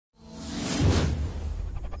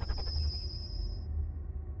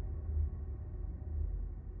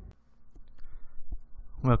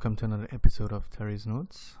Welcome to another episode of Terry's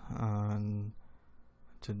Notes, and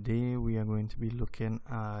today we are going to be looking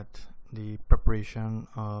at the preparation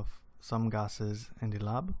of some gases in the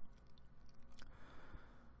lab.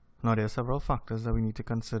 Now, there are several factors that we need to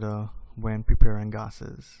consider when preparing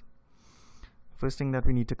gases. First thing that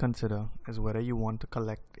we need to consider is whether you want to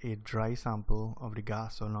collect a dry sample of the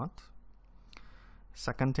gas or not.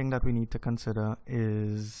 Second thing that we need to consider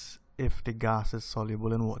is if the gas is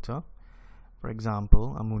soluble in water. For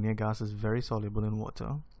example, ammonia gas is very soluble in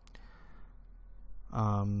water.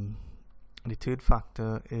 The third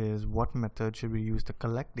factor is what method should we use to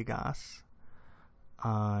collect the gas.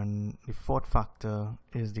 And the fourth factor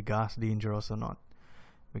is the gas dangerous or not.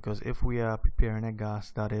 Because if we are preparing a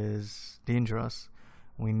gas that is dangerous,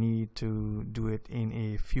 we need to do it in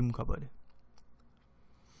a fume cupboard.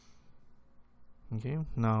 Okay,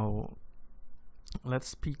 now let's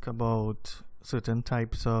speak about certain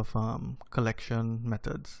types of collection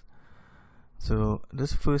methods. So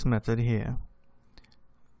this first method here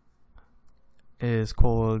is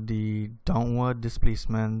called the downward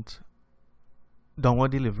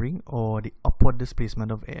delivery or the upward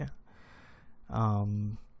displacement of air.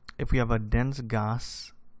 If we have a dense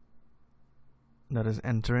gas that is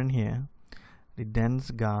entering here, the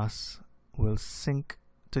dense gas will sink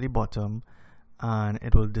to the bottom and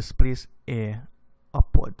it will displace air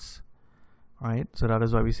upwards. Right, so that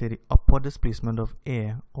is why we say the upward displacement of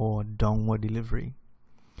air or downward delivery.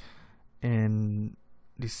 In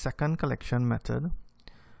the second collection method,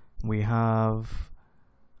 we have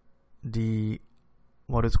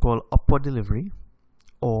what is called upward delivery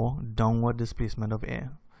or downward displacement of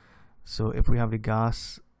air. So if we have the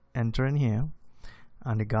gas entering here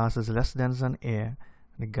and the gas is less dense than air,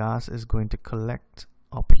 the gas is going to collect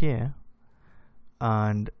up here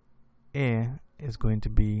and air is going to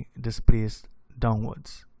be displaced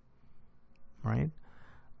downwards, right?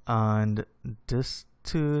 And this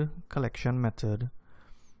third collection method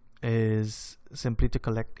is simply to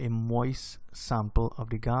collect a moist sample of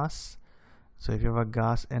the gas. So if you have a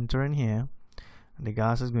gas entering here, the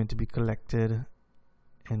gas is going to be collected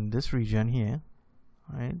in this region here,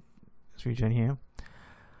 right? This region here,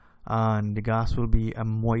 and the gas will be a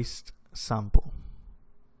moist sample.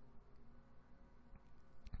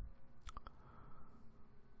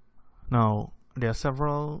 Now, there are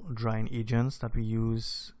several drying agents that we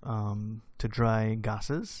use to dry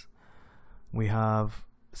gases. We have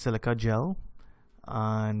silica gel,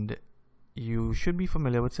 and you should be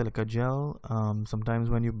familiar with silica gel. Sometimes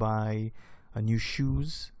when you buy a new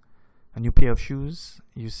pair of shoes,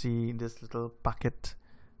 you see this little packet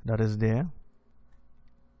that is there.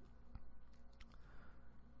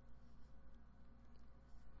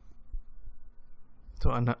 So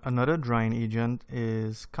another drying agent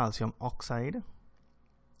is calcium oxide.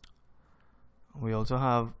 We also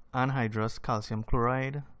have anhydrous calcium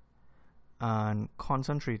chloride and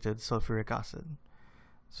concentrated sulfuric acid.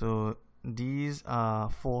 So these are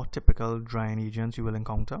 4 typical drying agents you will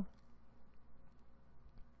encounter.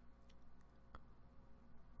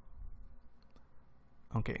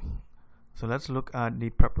 Okay, so let's look at the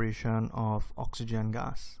preparation of oxygen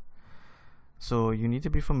gas. So you need to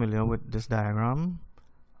be familiar with this diagram.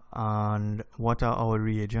 And what are our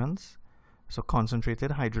reagents? So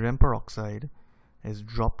concentrated hydrogen peroxide is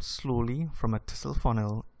dropped slowly from a Tissot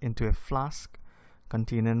funnel into a flask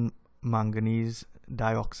containing manganese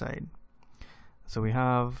dioxide. So we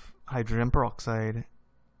have hydrogen peroxide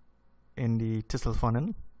in the Tissot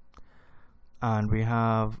funnel, and we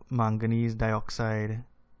have manganese dioxide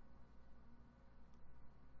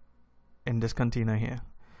in this container here.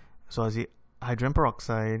 So as the hydrogen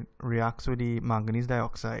peroxide reacts with the manganese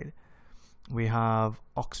dioxide, we have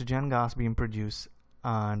oxygen gas being produced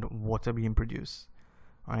and water being produced.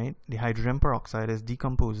 Right? The hydrogen peroxide is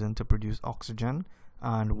decomposing to produce oxygen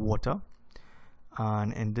and water,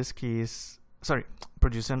 and in this case,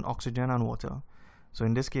 producing oxygen and water. So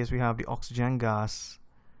in this case, we have the oxygen gas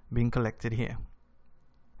being collected here.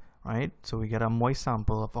 Right? So we get a moist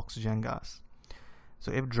sample of oxygen gas.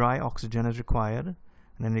 So if dry oxygen is required,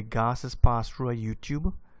 and then the gas is passed through a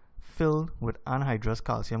U-tube filled with anhydrous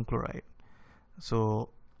calcium chloride. So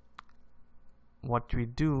what we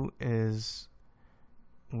do is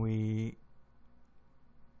we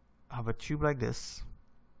have a tube like this.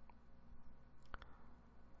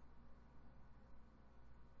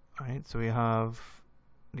 Alright, so we have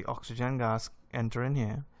the oxygen gas entering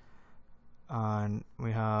here, and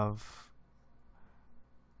we have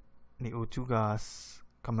the O2 gas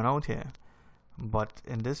coming out here. But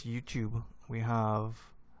in this U-tube, we have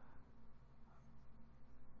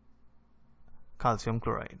calcium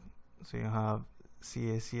chloride. So you have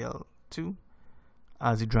CaCl2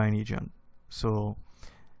 as a drying agent. So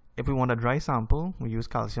if we want a dry sample, we use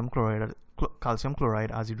calcium chloride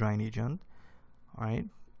as a drying agent. All right.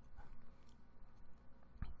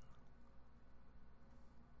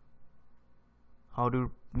 How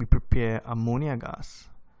do we prepare ammonia gas?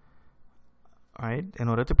 All right. In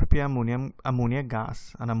order to prepare ammonia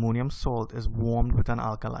gas, an ammonium salt is warmed with an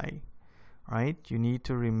alkali. All right. You need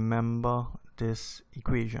to remember this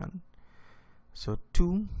equation. So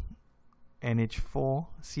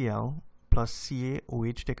 2NH4Cl plus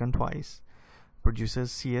CaOH taken twice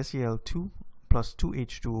produces CaCl2 plus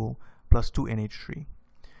 2H2O plus 2NH3.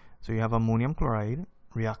 So you have ammonium chloride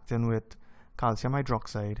reacting with calcium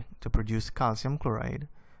hydroxide to produce calcium chloride,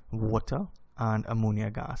 water, and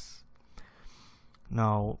ammonia gas.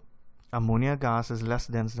 Now, ammonia gas is less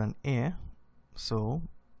dense than air, so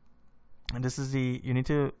this is you need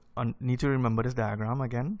to remember this diagram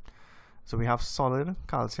again. So we have solid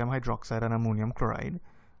calcium hydroxide and ammonium chloride,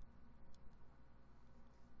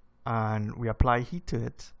 and we apply heat to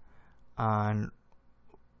it, and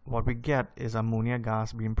what we get is ammonia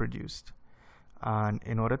gas being produced. And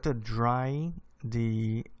in order to dry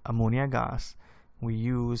the ammonia gas, we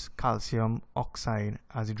use calcium oxide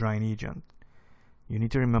as a drying agent. You need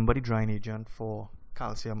to remember the drying agent for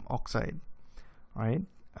calcium oxide, right?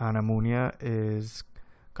 And ammonia is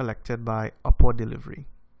collected by upward delivery,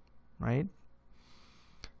 right?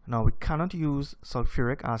 Now we cannot use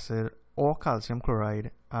sulfuric acid or calcium chloride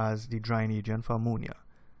as the drying agent for ammonia.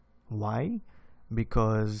 Why?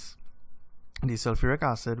 Because the sulfuric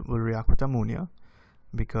acid will react with ammonia,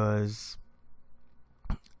 because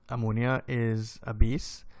ammonia is a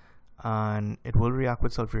base and it will react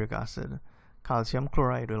with sulfuric acid. Calcium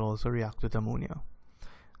chloride will also react with ammonia.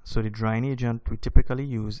 So the drying agent we typically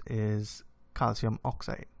use is calcium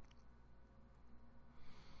oxide.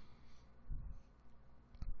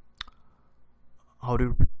 How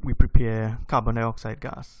do we prepare carbon dioxide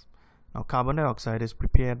gas? Now, carbon dioxide is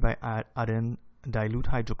prepared by adding dilute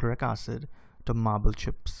hydrochloric acid to marble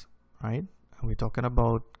chips, right? And we're talking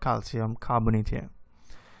about calcium carbonate here.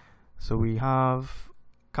 So we have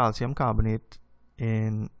calcium carbonate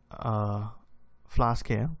in a flask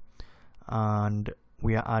here, and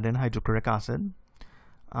we are adding hydrochloric acid,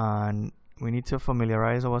 and we need to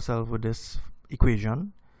familiarize ourselves with this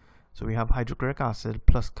equation. So we have hydrochloric acid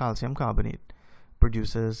plus calcium carbonate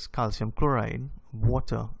produces calcium chloride,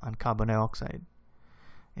 water, and carbon dioxide.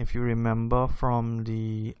 If you remember from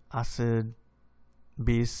the acid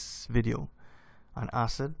base video, an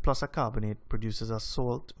acid plus a carbonate produces a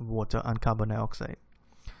salt, water, and carbon dioxide,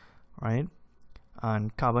 right?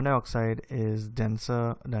 And carbon dioxide is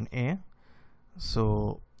denser than air,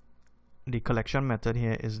 so the collection method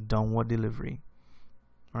here is downward delivery,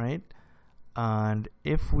 right? And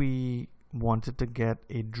if we wanted to get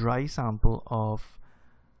a dry sample of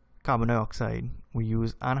carbon dioxide, we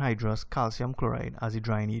use anhydrous calcium chloride as a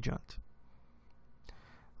drying agent.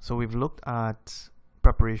 So we've looked at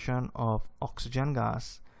preparation of oxygen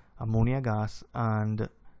gas, ammonia gas, and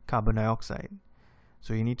carbon dioxide.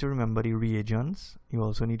 So you need to remember the reagents. You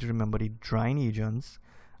also need to remember the drying agents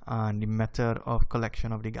and the method of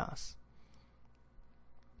collection of the gas.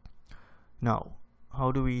 Now,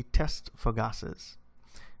 how do we test for gases?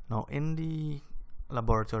 Now, in the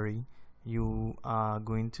laboratory, you are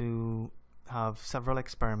going to have several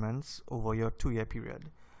experiments over your 2-year period,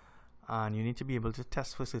 and you need to be able to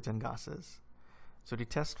test for certain gases. So the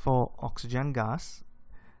test for oxygen gas,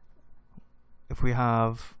 if we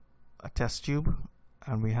have a test tube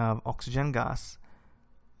and we have oxygen gas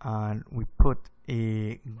and we put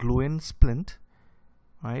a glowing splint,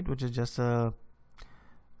 right, which is just a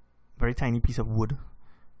very tiny piece of wood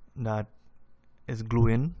that is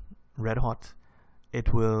glowing red hot,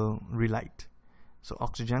 it will relight. So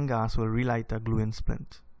oxygen gas will relight a glowing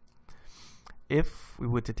splint. If we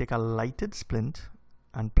were to take a lighted splint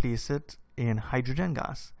and place it in hydrogen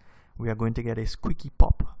gas, we are going to get a squeaky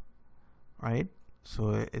pop, right?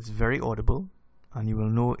 So it's very audible and you will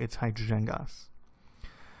know it's hydrogen gas.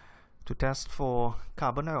 To test for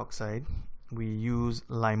carbon dioxide, we use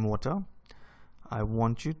lime water. I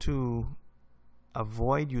want you to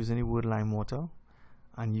avoid using the word lime water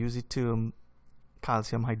and use the term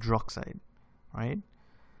calcium hydroxide, right?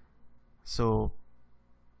 So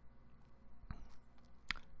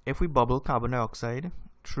if we bubble carbon dioxide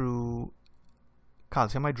through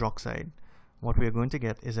calcium hydroxide, what we are going to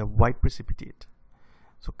get is a white precipitate.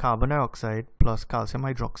 So carbon dioxide plus calcium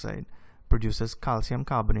hydroxide produces calcium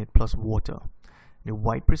carbonate plus water. The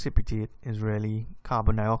white precipitate is really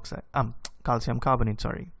carbon dioxide, calcium carbonate,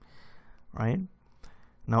 sorry, right?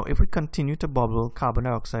 Now if we continue to bubble carbon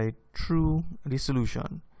dioxide through the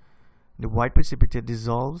solution, The white precipitate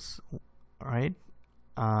dissolves, right?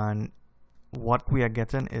 And what we are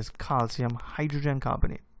getting is calcium hydrogen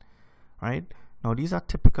carbonate, right? Now these are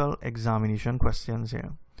typical examination questions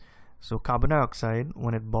here. So carbon dioxide,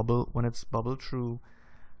 when it's bubbled through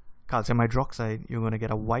calcium hydroxide, you're going to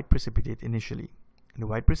get a white precipitate initially. And the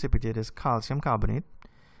white precipitate is calcium carbonate.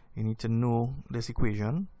 You need to know this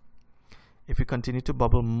equation. If you continue to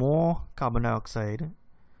bubble more carbon dioxide,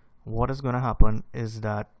 what is going to happen is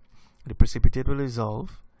that the precipitate will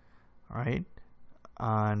dissolve, right?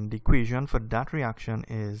 And the equation for that reaction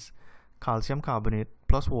is calcium carbonate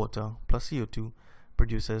plus water plus CO2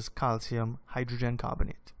 produces calcium hydrogen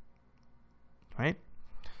carbonate, right?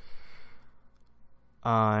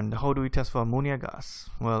 And how do we test for ammonia gas?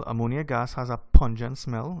 Well, ammonia gas has a pungent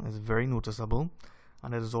smell, it's very noticeable,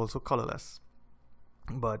 and it is also colorless.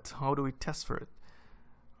 But how do we test for it?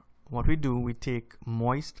 What we do, we take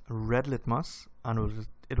moist red litmus and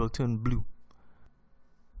it will turn blue.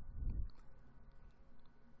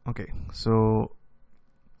 Okay, so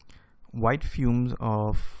white fumes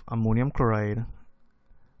of ammonium chloride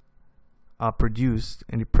are produced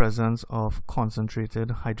in the presence of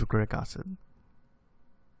concentrated hydrochloric acid.